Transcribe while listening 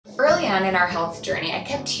on in our health journey, I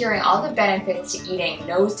kept hearing all the benefits to eating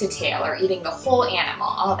nose to tail or eating the whole animal,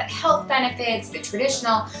 all the health benefits, the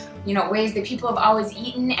traditional, ways that people have always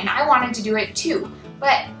eaten, and I wanted to do it too.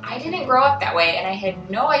 But I didn't grow up that way, and I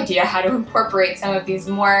had no idea how to incorporate some of these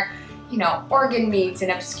more, organ meats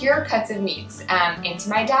and obscure cuts of meats into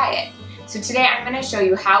my diet. So today I'm going to show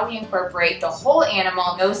you how we incorporate the whole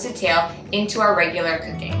animal, nose to tail, into our regular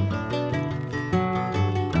cooking.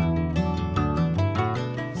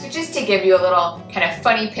 So just to give you a little kind of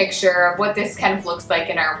funny picture of what this kind of looks like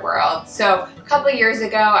in our world. So a couple of years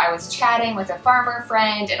ago, I was chatting with a farmer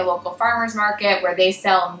friend at a local farmer's market where they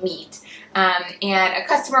sell meat. And a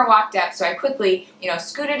customer walked up, so I quickly,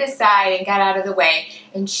 scooted aside and got out of the way.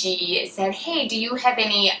 And she said, "Hey, do you have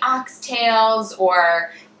any oxtails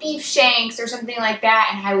or beef shanks or something like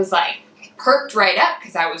that?" And I was like, perked right up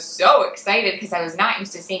because I was so excited because I was not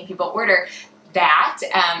used to seeing people order that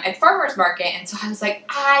at farmer's market. And so I was like,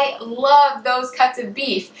 I love those cuts of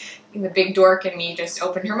beef. And the big dork in me just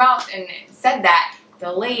opened her mouth and said that.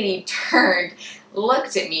 The lady turned,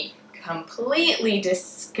 looked at me, completely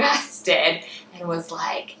disgusted, and was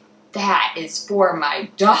like, "That is for my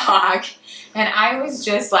dog." And I was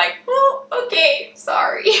just like, "Oh, okay,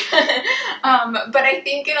 sorry." But I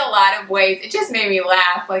think in a lot of ways, it just made me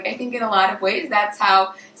laugh. Like, I think in a lot of ways, that's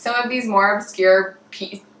how some of these more obscure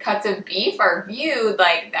cuts of beef are viewed.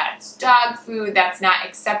 Like, that's dog food, that's not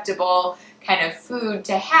acceptable kind of food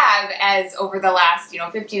to have, as over the last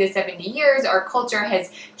 50 to 70 years our culture has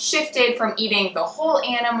shifted from eating the whole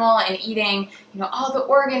animal and eating all the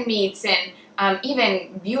organ meats and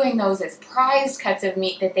even viewing those as prized cuts of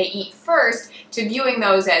meat that they eat first, to viewing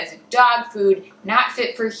those as dog food, not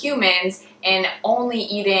fit for humans, and only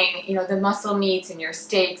eating the muscle meats and your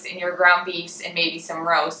steaks and your ground beefs and maybe some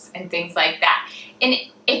roasts and things like that. And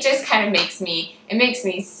it just kind of makes me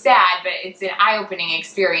sad, but it's an eye-opening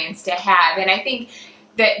experience to have. And I think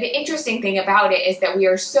that the interesting thing about it is that we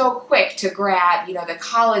are so quick to grab, the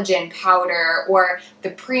collagen powder or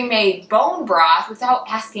the pre-made bone broth without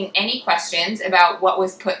asking any questions about what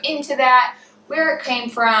was put into that, where it came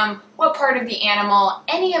from, what part of the animal,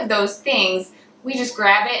 any of those things. We just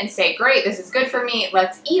grab it and say, "Great, this is good for me,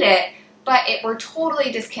 let's eat it." But we're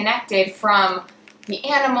totally disconnected from the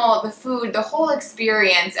animal, the food, the whole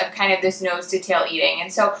experience of kind of this nose to tail eating.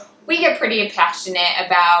 And so we get pretty passionate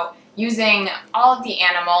about using all of the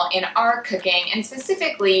animal in our cooking. And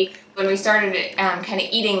specifically, when we started kind of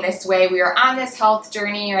eating this way, we were on this health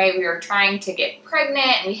journey, right? We were trying to get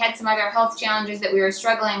pregnant, and we had some other health challenges that we were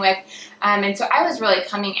struggling with. And so I was really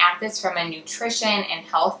coming at this from a nutrition and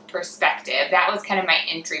health perspective. That was kind of my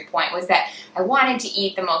entry point, was that I wanted to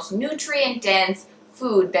eat the most nutrient-dense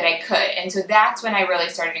food that I could. And so that's when I really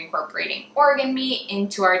started incorporating organ meat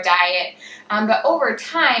into our diet. But over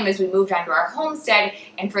time, as we moved onto our homestead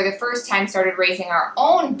and for the first time started raising our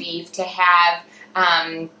own beef to have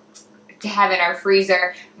in our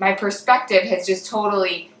freezer, my perspective has just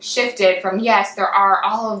totally shifted from, yes, there are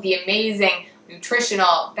all of the amazing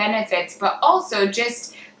nutritional benefits, but also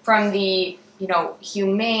just from the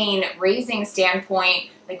humane raising standpoint,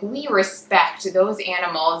 like, we respect those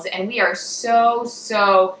animals, and we are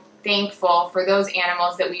so thankful for those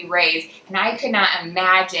animals that we raise. And I could not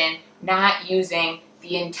imagine not using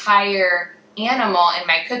the entire animal in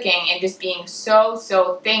my cooking and just being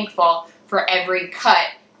so thankful for every cut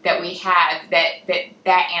that we have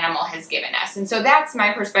that animal has given us. And so that's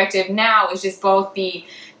my perspective now, is just both the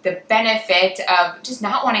benefit of just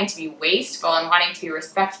not wanting to be wasteful and wanting to be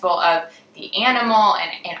respectful of the animal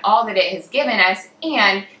and all that it has given us,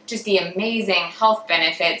 and just the amazing health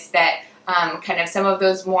benefits that kind of some of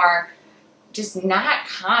those more just not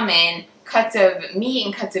common cuts of meat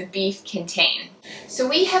and cuts of beef contain. So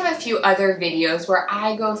we have a few other videos where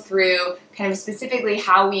I go through kind of specifically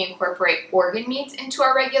how we incorporate organ meats into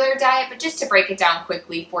our regular diet, but just to break it down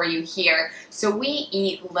quickly for you here. So we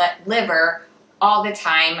eat liver all the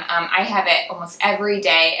time. I have it almost every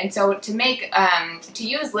day. And so to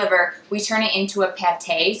use liver, we turn it into a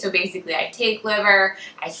pate. So basically I take liver,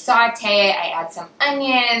 I saute it, I add some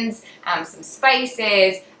onions, some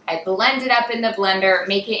spices, I blend it up in the blender,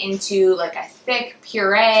 make it into like a thick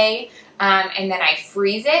puree, and then I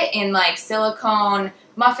freeze it in like silicone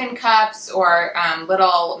muffin cups or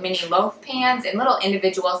little mini loaf pans in little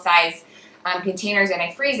individual size containers, and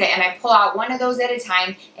I freeze it, and I pull out one of those at a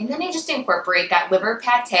time, and then I just incorporate that liver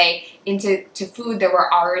pate into food that we're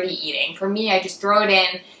already eating. For me, I just throw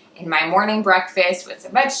it in my morning breakfast with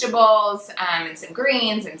some vegetables and some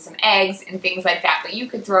greens and some eggs and things like that. But you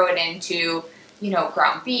could throw it into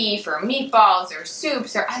ground beef or meatballs or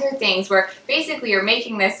soups or other things where basically you're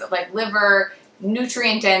making this like liver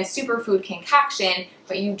nutrient-dense superfood concoction,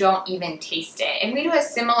 but you don't even taste it. And we do a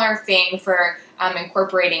similar thing for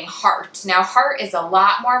incorporating heart. Now, heart is a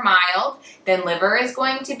lot more mild than liver is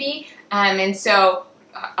going to be, and so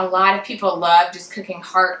a lot of people love just cooking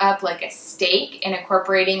heart up like a steak and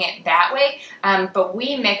incorporating it that way, but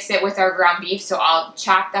we mix it with our ground beef. So I'll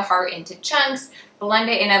chop the heart into chunks, blend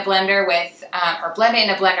it in a blender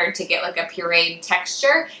to get like a pureed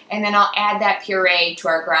texture, and then I'll add that puree to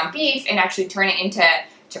our ground beef and actually turn it into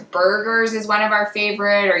burgers is one of our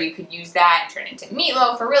favorite, or you could use that and turn it into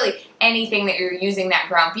meatloaf, or really anything that you're using that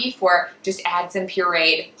ground beef for. Just add some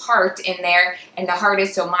pureed heart in there, and the heart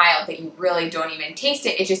is so mild that you really don't even taste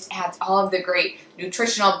it. It just adds all of the great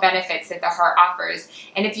nutritional benefits that the heart offers.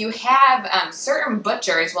 And if you have certain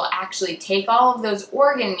butchers will actually take all of those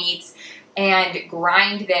organ meats and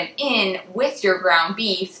grind them in with your ground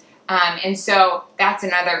beef, and so that's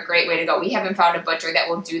another great way to go. We haven't found a butcher that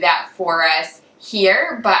will do that for us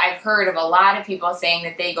here, but I've heard of a lot of people saying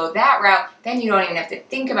that they go that route. Then you don't even have to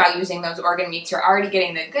think about using those organ meats. You're already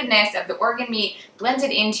getting the goodness of the organ meat blended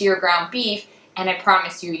into your ground beef, and I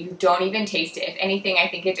promise you, you don't even taste it. If anything, I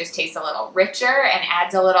think it just tastes a little richer and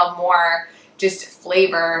adds a little more just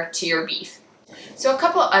flavor to your beef. So a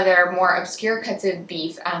couple other more obscure cuts of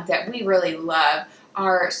beef that we really love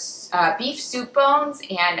are beef soup bones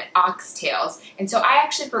and oxtails. And so I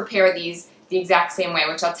actually prepare these the exact same way,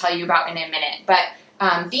 which I'll tell you about in a minute.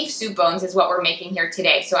 But beef soup bones is what we're making here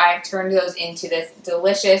today. So I've turned those into this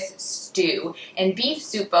delicious stew. And beef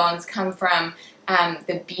soup bones come from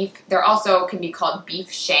the beef. They're also can be called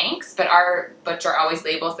beef shanks, but our butcher always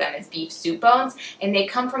labels them as beef soup bones. And they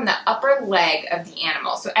come from the upper leg of the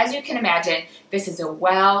animal. So as you can imagine, this is a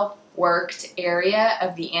well-worked area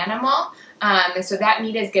of the animal. And so that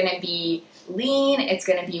meat is going to be lean. It's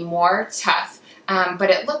going to be more tough. But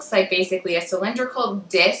it looks like basically a cylindrical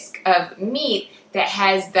disc of meat that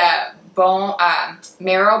has the bone,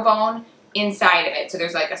 marrow bone inside of it. So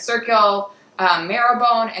there's like a circle marrow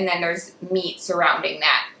bone, and then there's meat surrounding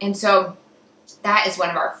that. And so that is one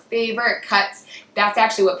of our favorite cuts. That's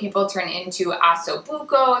actually what people turn into osso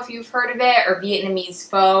buco, if you've heard of it, or Vietnamese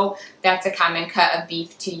pho. That's a common cut of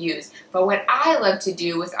beef to use. But what I love to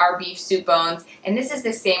do with our beef soup bones, and this is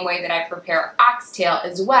the same way that I prepare oxtail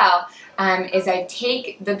as well, is I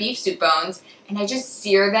take the beef soup bones and I just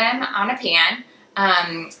sear them on a pan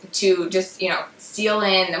to just, seal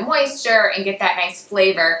in the moisture and get that nice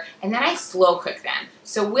flavor, and then I slow cook them.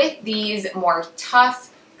 So with these more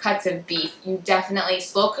tough cuts of beef, you definitely,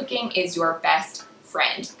 slow cooking is your best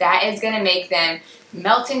friend. That is going to make them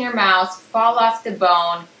melt in your mouth, fall off the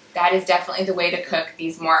bone. That is definitely the way to cook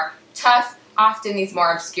these more tough, often these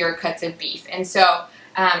more obscure cuts of beef. And so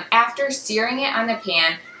after searing it on the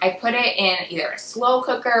pan, I put it in either a slow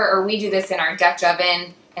cooker, or we do this in our Dutch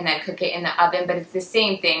oven and then cook it in the oven, but it's the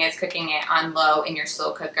same thing as cooking it on low in your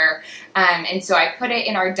slow cooker. And so I put it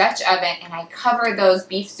in our Dutch oven and I cover those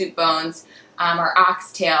beef soup bones or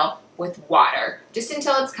oxtail with water, just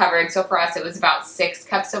until it's covered. So for us, it was about 6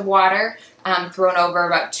 cups of water thrown over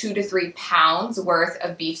about 2 to 3 pounds worth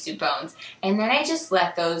of beef soup bones. And then I just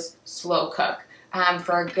let those slow cook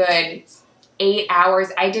for a good 8 hours.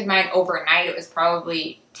 I did mine overnight. It was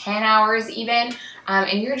probably 10 hours even.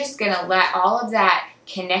 And you're just gonna let all of that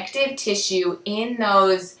connective tissue in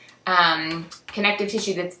those connective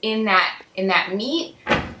tissue that's in that meat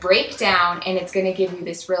break down, and it's going to give you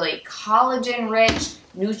this really collagen-rich,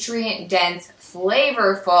 nutrient-dense,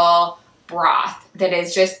 flavorful broth that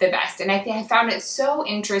is just the best. And I found it so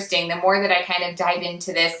interesting the more that I kind of dive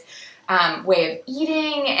into this way of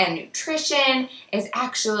eating and nutrition is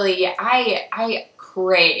actually I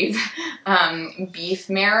crave beef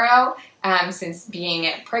marrow since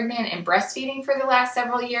being pregnant and breastfeeding for the last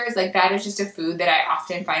several years. Like, that is just a food that I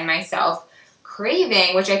often find myself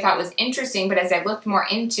craving, which I thought was interesting. But as I looked more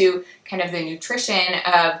into kind of the nutrition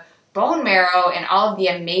of bone marrow and all of the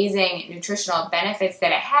amazing nutritional benefits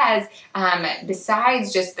that it has,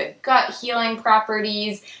 besides just the gut healing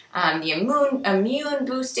properties, the immune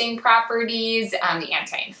boosting properties, the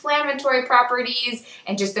anti-inflammatory properties,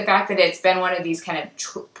 and just the fact that it's been one of these kind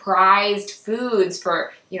of prized foods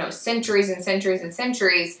for, centuries and centuries and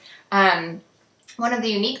centuries. One of the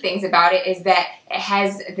unique things about it is that it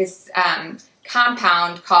has this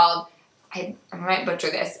compound called, I might butcher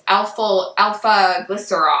this, alpha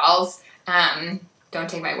glycerols. Don't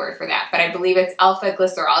take my word for that, but I believe it's alpha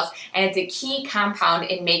glycerols, and it's a key compound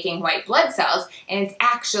in making white blood cells, and it's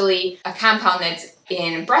actually a compound that's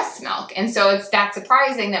in breast milk. And so it's that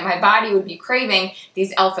surprising that my body would be craving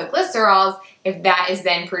these alpha glycerols if that is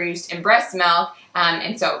then produced in breast milk.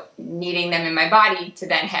 and so needing them in my body to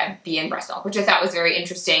then be in breast milk, which I thought was very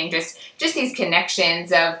interesting. Just these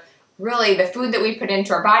connections of really the food that we put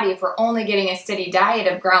into our body. If we're only getting a steady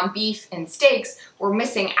diet of ground beef and steaks, we're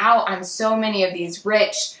missing out on so many of these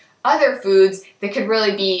rich other foods that could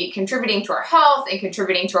really be contributing to our health and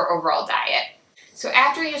contributing to our overall diet. So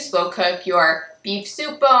after you slow cook your beef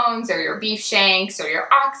soup bones or your beef shanks or your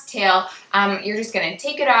oxtail, you're just going to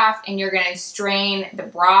take it off and you're going to strain the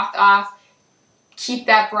broth off. Keep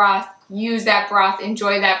that broth, use that broth,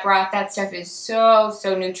 enjoy that broth. That stuff is so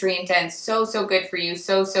nutrient dense, so good for you,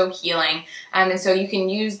 so healing. And so you can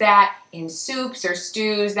use that in soups or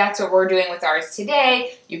stews. That's what we're doing with ours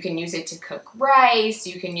today. You can use it to cook rice.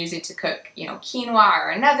 You can use it to cook, quinoa or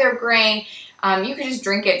another grain. You could just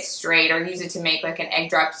drink it straight or use it to make like an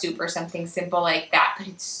egg drop soup or something simple like that. But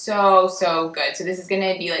it's so good. So this is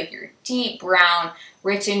going to be like your deep brown,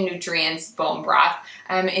 rich in nutrients bone broth.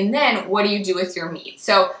 And then what do you do with your meat?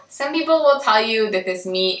 So some people will tell you that this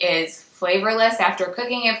meat is flavorless after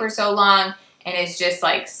cooking it for so long and is just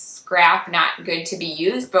like scrap, not good to be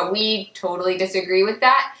used, but we totally disagree with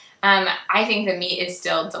that. I think the meat is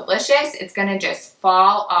still delicious. It's going to just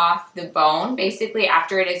fall off the bone basically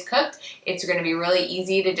after it is cooked. It's going to be really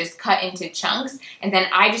easy to just cut into chunks, and then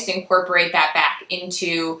I just incorporate that back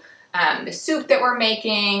into the soup that we're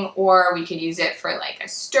making, or we could use it for like a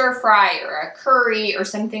stir fry or a curry or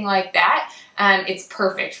something like that. It's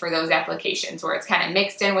perfect for those applications where it's kind of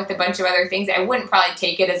mixed in with a bunch of other things. I wouldn't probably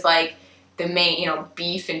take it as like the main,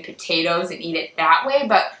 beef and potatoes and eat it that way,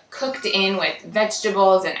 but cooked in with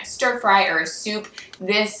vegetables and a stir fry or a soup,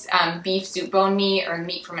 this beef soup bone meat or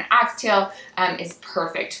meat from an oxtail is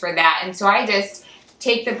perfect for that. And so I just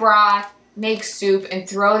take the broth, make soup, and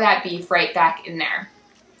throw that beef right back in there.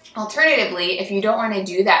 Alternatively, if you don't want to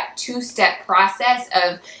do that two-step process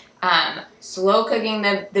of slow cooking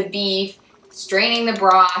the beef, straining the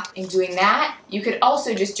broth, and doing that, you could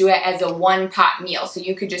also just do it as a one-pot meal. So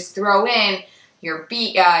you could just throw in your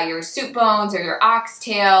soup bones or your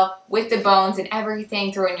oxtail with the bones and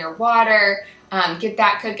everything, throw in your water, get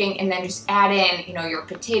that cooking, and then just add in, your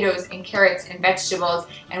potatoes and carrots and vegetables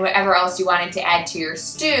and whatever else you wanted to add to your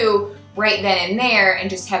stew right then and there, and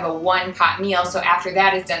just have a one-pot meal. So after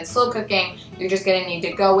that is done slow cooking, you're just going to need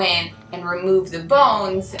to go in and remove the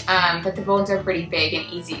bones, but the bones are pretty big and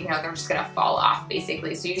easy, they're just going to fall off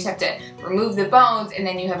basically. So you just have to remove the bones, and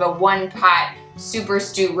then you have a one-pot super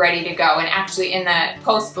stew ready to go. And actually in the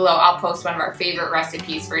post below, I'll post one of our favorite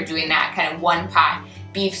recipes for doing that kind of one-pot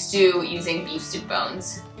beef stew using beef soup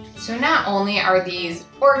bones. So not only are these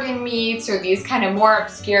organ meats or these kind of more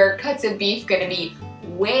obscure cuts of beef going to be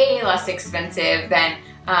way less expensive than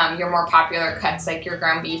your more popular cuts like your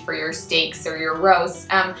ground beef or your steaks or your roasts,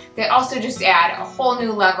 they also just add a whole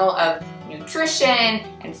new level of nutrition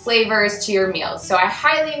and flavors to your meals. So I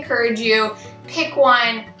highly encourage you, pick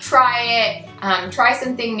one, try it, try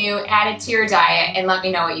something new, add it to your diet, and let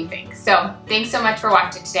me know what you think. So thanks so much for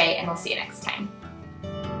watching today, and we'll see you next time.